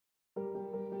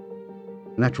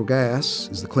Natural gas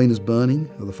is the cleanest burning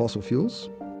of the fossil fuels.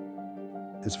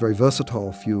 It's a very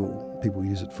versatile fuel. People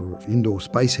use it for indoor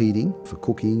space heating, for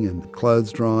cooking and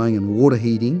clothes drying and water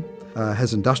heating.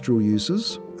 Has industrial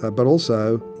uses, but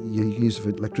also you can use it for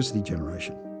electricity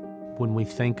generation. When we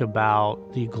think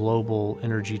about the global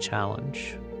energy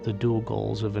challenge, the dual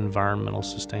goals of environmental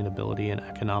sustainability and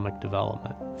economic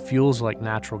development, fuels like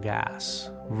natural gas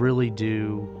really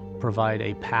do provide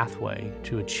a pathway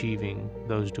to achieving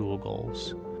those dual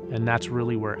goals. And that's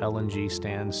really where LNG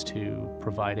stands to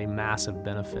provide a massive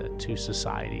benefit to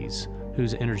societies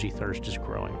whose energy thirst is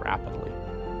growing rapidly.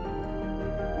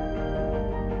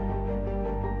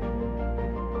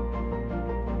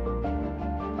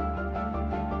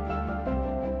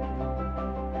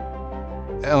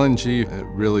 LNG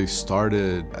really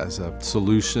started as a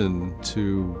solution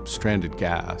to stranded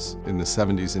gas in the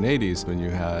 70s and 80s when you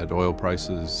had oil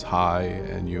prices high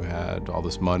and you had all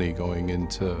this money going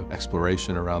into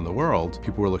exploration around the world.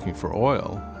 People were looking for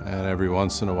oil, and every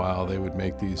once in a while they would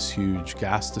make these huge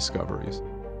gas discoveries.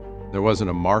 There wasn't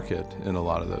a market in a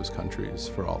lot of those countries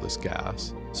for all this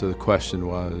gas. So the question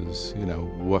was,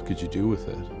 what could you do with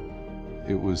it?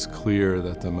 It was clear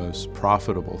that the most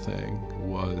profitable thing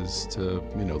was to,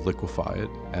 liquefy it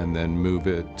and then move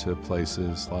it to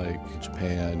places like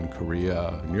Japan,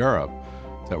 Korea, and Europe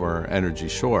that were energy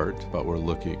short, but were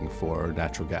looking for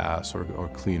natural gas or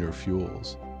cleaner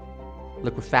fuels.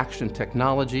 Liquefaction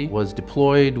technology was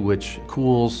deployed, which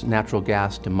cools natural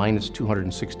gas to minus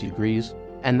 260 degrees,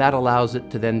 and that allows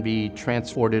it to then be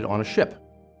transported on a ship.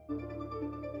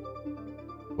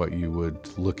 What you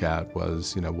would look at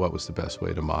was, what was the best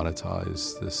way to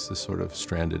monetize this sort of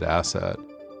stranded asset.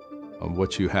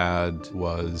 What you had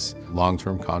was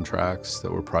long-term contracts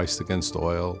that were priced against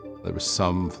oil. There was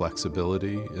some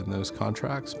flexibility in those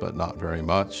contracts, but not very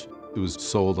much. It was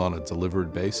sold on a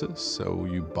delivered basis, so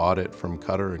you bought it from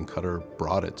Qatar and Qatar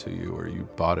brought it to you, or you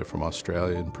bought it from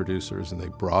Australian producers and they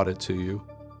brought it to you.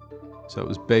 So it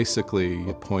was basically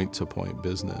a point-to-point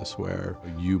business where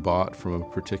you bought from a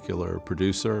particular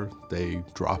producer, they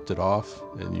dropped it off,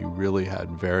 and you really had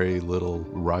very little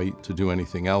right to do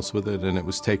anything else with it, and it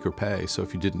was take or pay. So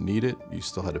if you didn't need it, you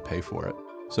still had to pay for it.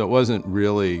 So it wasn't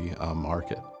really a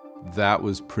market. That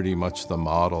was pretty much the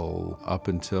model up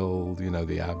until,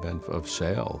 the advent of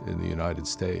shale in the United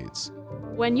States.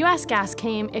 When U.S. gas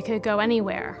came, it could go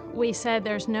anywhere. We said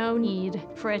there's no need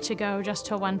for it to go just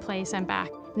to one place and back.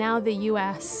 Now the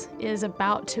U.S. is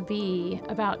about to be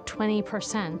about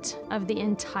 20% of the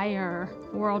entire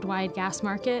worldwide gas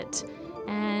market,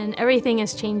 and everything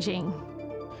is changing.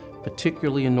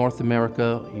 Particularly in North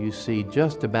America, you see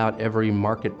just about every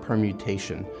market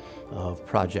permutation of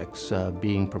projects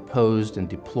being proposed and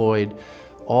deployed,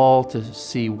 all to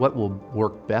see what will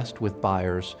work best with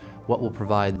buyers, what will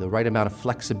provide the right amount of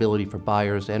flexibility for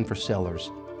buyers and for sellers.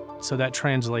 So that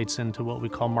translates into what we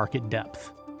call market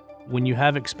depth. When you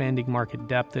have expanding market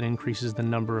depth, it increases the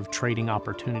number of trading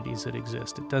opportunities that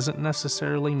exist. It doesn't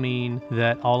necessarily mean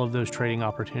that all of those trading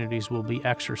opportunities will be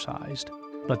exercised,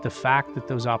 but the fact that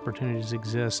those opportunities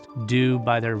exist do,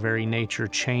 by their very nature,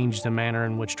 change the manner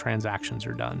in which transactions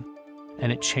are done.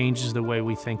 And it changes the way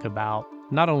we think about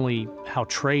not only how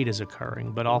trade is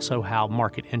occurring, but also how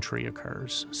market entry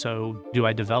occurs. So do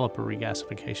I develop a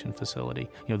regasification facility?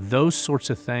 Those sorts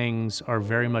of things are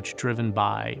very much driven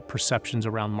by perceptions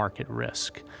around market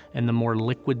risk. And the more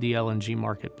liquid the LNG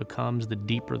market becomes, the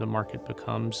deeper the market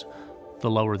becomes, the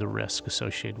lower the risk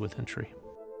associated with entry.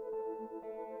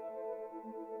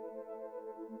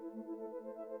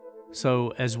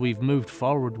 So as we've moved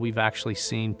forward, we've actually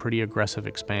seen pretty aggressive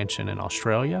expansion in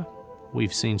Australia.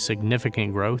 We've seen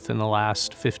significant growth in the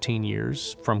last 15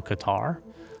 years from Qatar.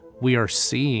 We are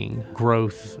seeing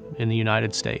growth in the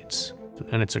United States,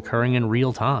 and it's occurring in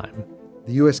real time.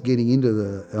 The US getting into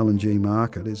the LNG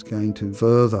market is going to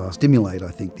further stimulate,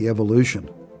 I think, the evolution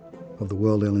of the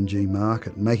world LNG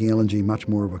market, making LNG much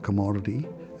more of a commodity.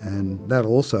 And that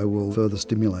also will further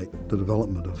stimulate the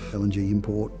development of LNG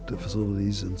import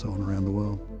facilities and so on around the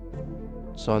world.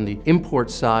 So on the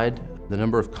import side, the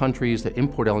number of countries that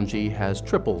import LNG has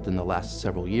tripled in the last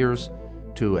several years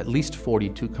to at least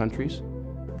 42 countries.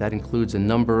 That includes a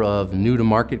number of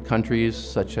new-to-market countries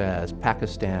such as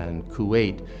Pakistan,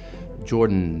 Kuwait,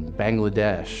 Jordan,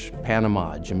 Bangladesh,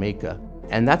 Panama, Jamaica.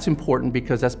 And that's important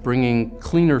because that's bringing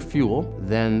cleaner fuel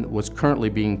than what's currently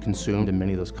being consumed in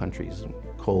many of those countries: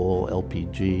 coal,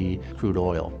 LPG, crude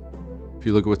oil. If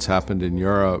you look at what's happened in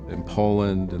Europe, in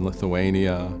Poland, in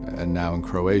Lithuania, and now in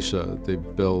Croatia,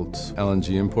 they've built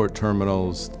LNG import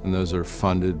terminals, and those are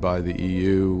funded by the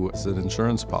EU as an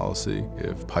insurance policy.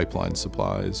 If pipeline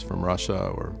supplies from Russia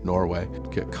or Norway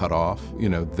get cut off,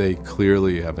 they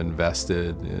clearly have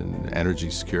invested in energy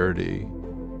security.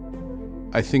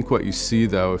 I think what you see,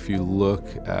 though, if you look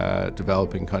at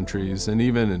developing countries and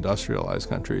even industrialized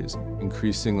countries,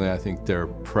 increasingly I think their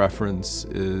preference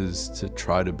is to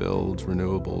try to build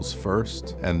renewables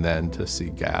first and then to see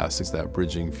gas as that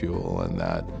bridging fuel and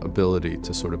that ability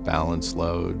to sort of balance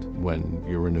load when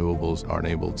your renewables aren't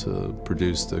able to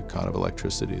produce the kind of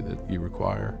electricity that you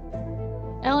require.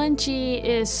 LNG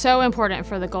is so important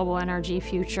for the global energy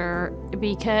future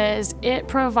because it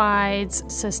provides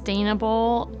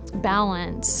sustainable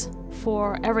balance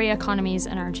for every economy's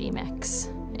energy mix.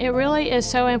 It really is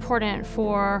so important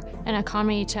for an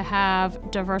economy to have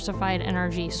diversified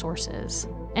energy sources.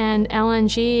 And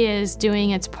LNG is doing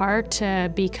its part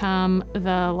to become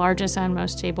the largest and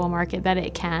most stable market that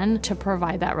it can to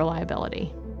provide that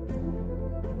reliability.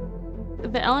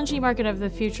 The LNG market of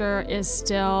the future is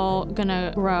still going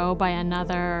to grow by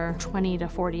another 20 to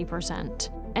 40%.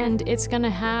 And it's going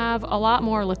to have a lot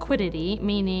more liquidity,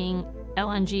 meaning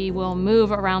LNG will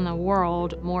move around the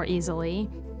world more easily.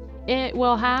 It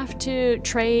will have to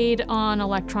trade on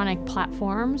electronic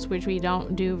platforms, which we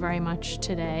don't do very much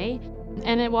today.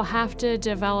 And it will have to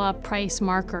develop price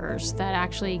markers that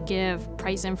actually give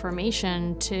price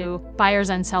information to buyers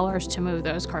and sellers to move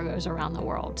those cargoes around the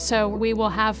world. So we will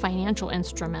have financial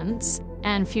instruments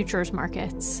and futures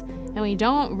markets, and we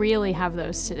don't really have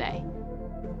those today.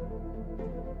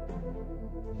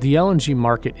 The LNG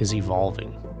market is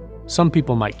evolving. Some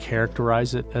people might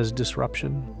characterize it as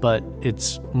disruption, but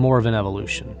it's more of an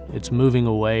evolution. It's moving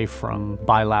away from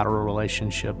bilateral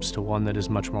relationships to one that is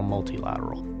much more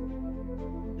multilateral.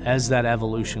 As that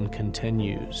evolution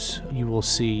continues, you will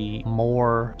see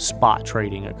more spot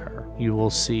trading occur. You will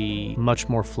see much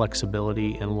more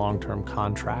flexibility in long-term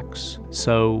contracts.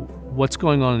 So what's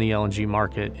going on in the LNG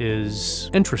market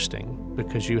is interesting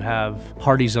because you have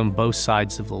parties on both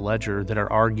sides of the ledger that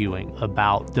are arguing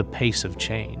about the pace of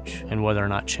change and whether or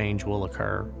not change will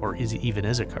occur or even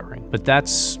is occurring. But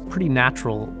that's pretty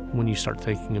natural when you start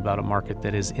thinking about a market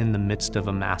that is in the midst of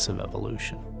a massive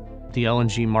evolution. The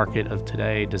LNG market of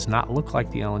today does not look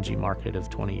like the LNG market of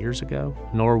 20 years ago,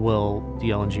 nor will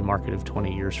the LNG market of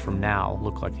 20 years from now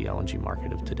look like the LNG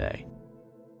market of today.